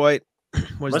 Derek White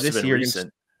was Must have this been year recent.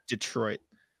 against Detroit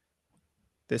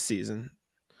this season.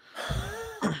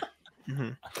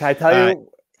 Mhm. Can I tell you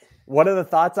one of the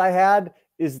thoughts I had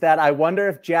is that I wonder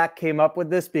if Jack came up with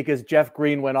this because Jeff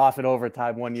Green went off in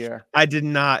overtime one year. I did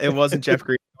not. It wasn't Jeff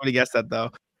Green. Nobody guessed that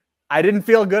though. I didn't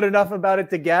feel good enough about it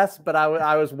to guess, but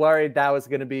I was worried that was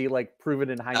going to be like proven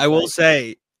in hindsight. I will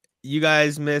say, you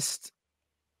guys missed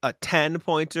a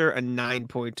 10-pointer, a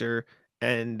 9-pointer,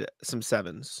 and some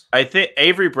 7s. I think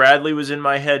Avery Bradley was in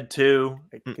my head too,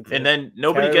 and then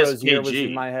nobody Terry guessed Rozier was in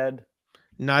KG. my head.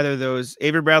 Neither of those.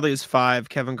 Avery Bradley was 5.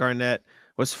 Kevin Garnett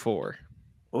was 4.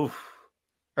 Oof.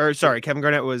 Or sorry, Kevin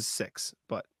Garnett was 6.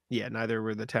 But yeah, neither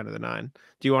were the 10 or the 9.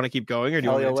 Do you want to keep going, or do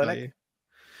you want me to tell you?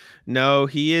 No,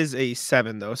 he is a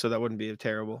 7 though, so that wouldn't be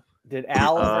terrible. Did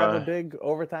Al ever have a big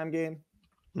overtime game?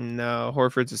 No,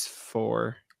 Horford's is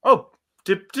 4. Oh,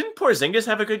 didn't Porzingis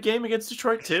have a good game against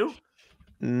Detroit too?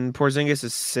 Porzingis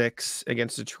is 6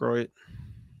 against Detroit.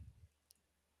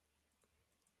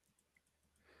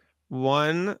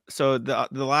 1. So the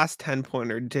last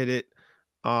 10-pointer did it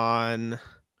on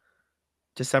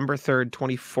December 3rd,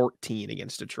 2014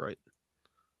 against Detroit.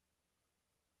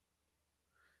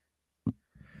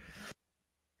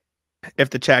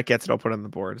 If the chat gets it, I'll put it on the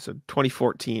board. So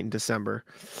 2014 December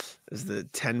is the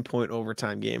 10-point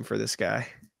overtime game for this guy.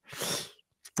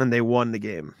 And they won the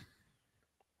game.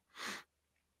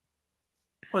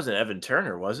 Wasn't Evan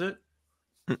Turner, was it?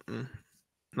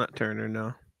 Not Turner,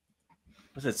 no.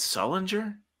 Was it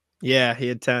Sullinger? Yeah, he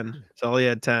had 10. So he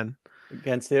had 10.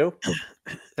 Against who?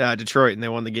 Detroit, and they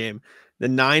won the game. The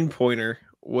 9-pointer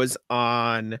was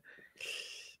on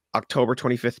October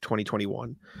 25th,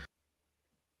 2021.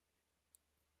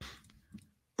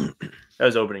 That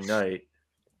was opening night.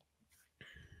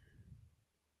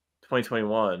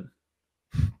 2021.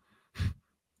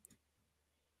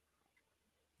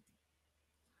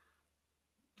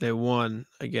 They won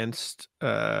against they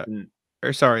won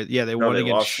they against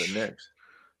lost the Knicks.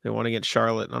 They won against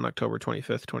Charlotte on October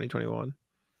 25th, 2021.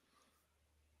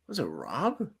 Was it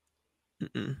Rob?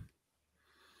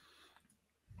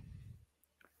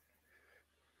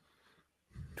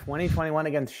 2021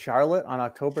 against Charlotte on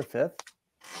October 5th?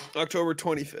 October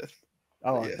 25th.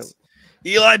 Oh, yes.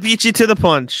 Eli beat you to the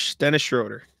punch. Dennis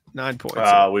Schroeder, 9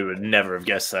 points. We would never have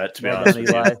guessed that, to be honest with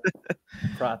Eli.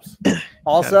 Props.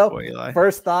 Also,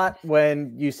 first thought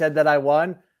when you said that I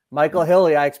won, Michael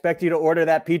Hilly, I expect you to order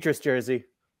that Petrus jersey.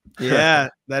 Yeah,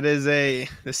 that is the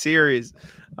series.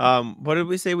 What did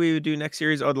we say we would do next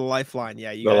series? Oh, the Lifeline.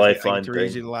 Yeah, you guys Lifeline to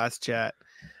read you the last chat.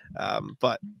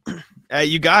 But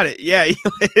you got it. Yeah, it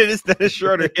is Dennis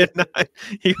Schroeder hit 9.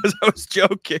 He goes, I was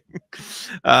joking.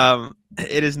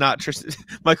 It is not Tristan.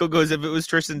 Michael goes, if it was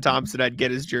Tristan Thompson, I'd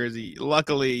get his jersey.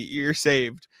 Luckily, you're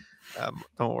saved.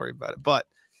 Don't worry about it. But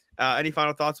any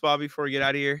final thoughts, Bobby, before we get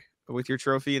out of here with your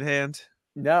trophy in hand?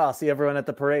 No, I'll see everyone at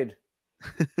the parade.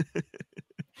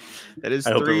 That is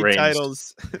 3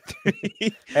 titles.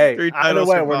 Hey, either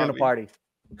way, we're going to party.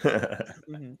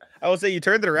 I will say you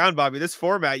turned it around, Bobby. This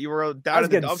format, you were down in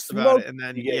the dumps about it. And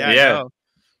then,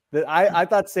 I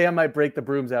thought Sam might break the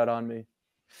brooms out on me.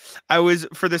 I was,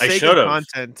 for the sake of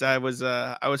content, I was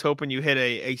hoping you hit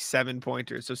a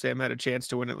 7-pointer, so Sam had a chance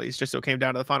to win at least, just so it came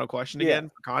down to the final question again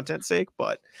for content's sake.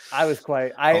 But I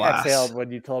exhaled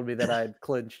when you told me that I had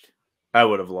clinched. I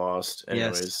would have lost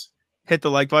anyways. Yes. Hit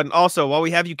the like button. Also, while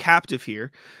we have you captive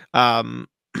here,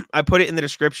 I put it in the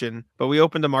description, but we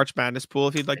opened a March Madness pool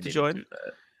if you'd like to join.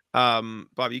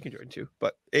 Bobby, you can join too.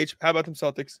 But H, how about them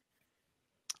Celtics?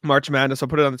 March Madness. I'll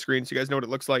put it on the screen so you guys know what it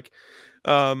looks like.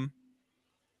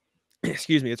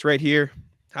 Excuse me, it's right here.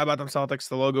 How about them Celtics?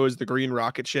 The logo is the green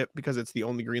rocket ship because it's the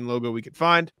only green logo we could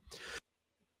find.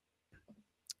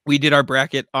 We did our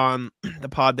bracket on the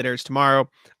pod that airs tomorrow.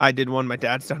 I did one. My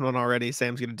dad's done one already.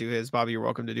 Sam's going to do his. Bobby, you're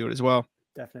welcome to do it as well.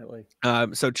 Definitely.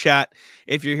 So chat,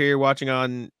 if you're here watching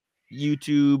on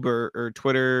YouTube or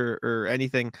Twitter or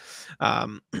anything,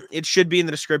 it should be in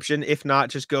the description. If not,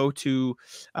 just go to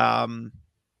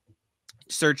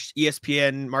search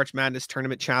ESPN March Madness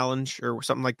Tournament Challenge or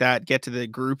something like that. Get to the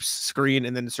groups screen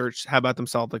and then search How About Them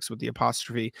Celtics with the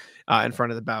apostrophe in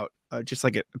front of the bout, just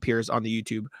like it appears on the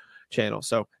YouTube channel.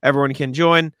 So everyone can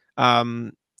join.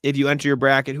 If you enter your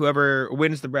bracket, whoever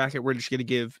wins the bracket, we're just going to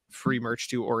give free merch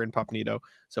to or Incognito.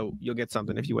 So you'll get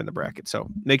something if you win the bracket. So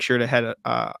make sure to head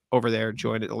over there,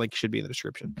 join it. The link should be in the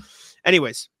description.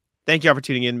 Anyways, thank you all for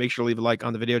tuning in. Make sure to leave a like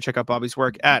on the video. Check out Bobby's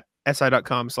work at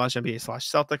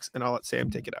si.com/NBA/Celtics, and I'll let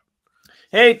Sam take it out.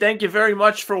 Hey, thank you very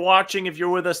much for watching. If you're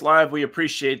with us live, we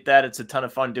appreciate that. It's a ton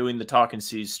of fun doing the Talking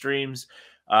C's streams.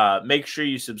 Make sure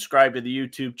you subscribe to the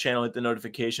YouTube channel, hit the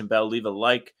notification bell, leave a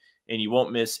like, and you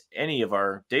won't miss any of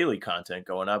our daily content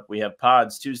going up. We have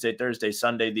pods Tuesday, Thursday,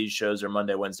 Sunday. These shows are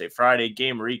Monday, Wednesday, Friday.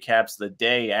 Game recaps the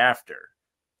day after.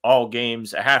 All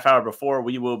games a half hour before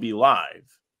we will be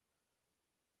live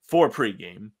for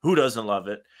pregame. Who doesn't love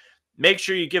it? Make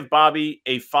sure you give Bobby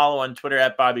a follow on Twitter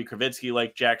at Bobby Kravitsky.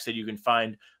 Like Jack said, you can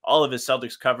find all of his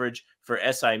Celtics coverage for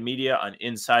SI Media on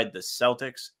Inside the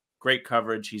Celtics. Great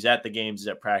coverage. He's at the games, he's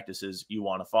at practices. You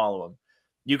want to follow him.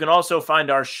 You can also find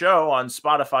our show on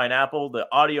Spotify and Apple. The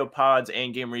audio pods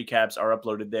and game recaps are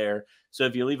uploaded there. So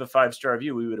if you leave a 5-star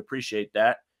review, we would appreciate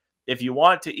that. If you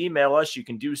want to email us, you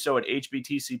can do so at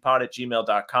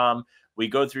hbtcpod@gmail.com. We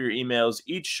go through your emails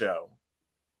each show,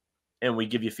 and we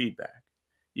give you feedback.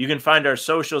 You can find our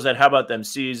socials at How About Them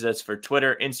C's. That's for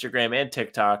Twitter, Instagram, and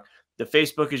TikTok. The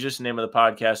Facebook is just the name of the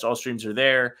podcast. All streams are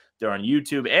there. They're on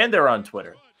YouTube, and they're on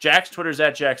Twitter. Jack's Twitter is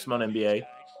at JackSimoneNBA.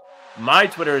 My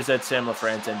Twitter is at Sam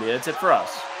LaFrance NBA. That's it for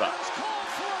us. Bye.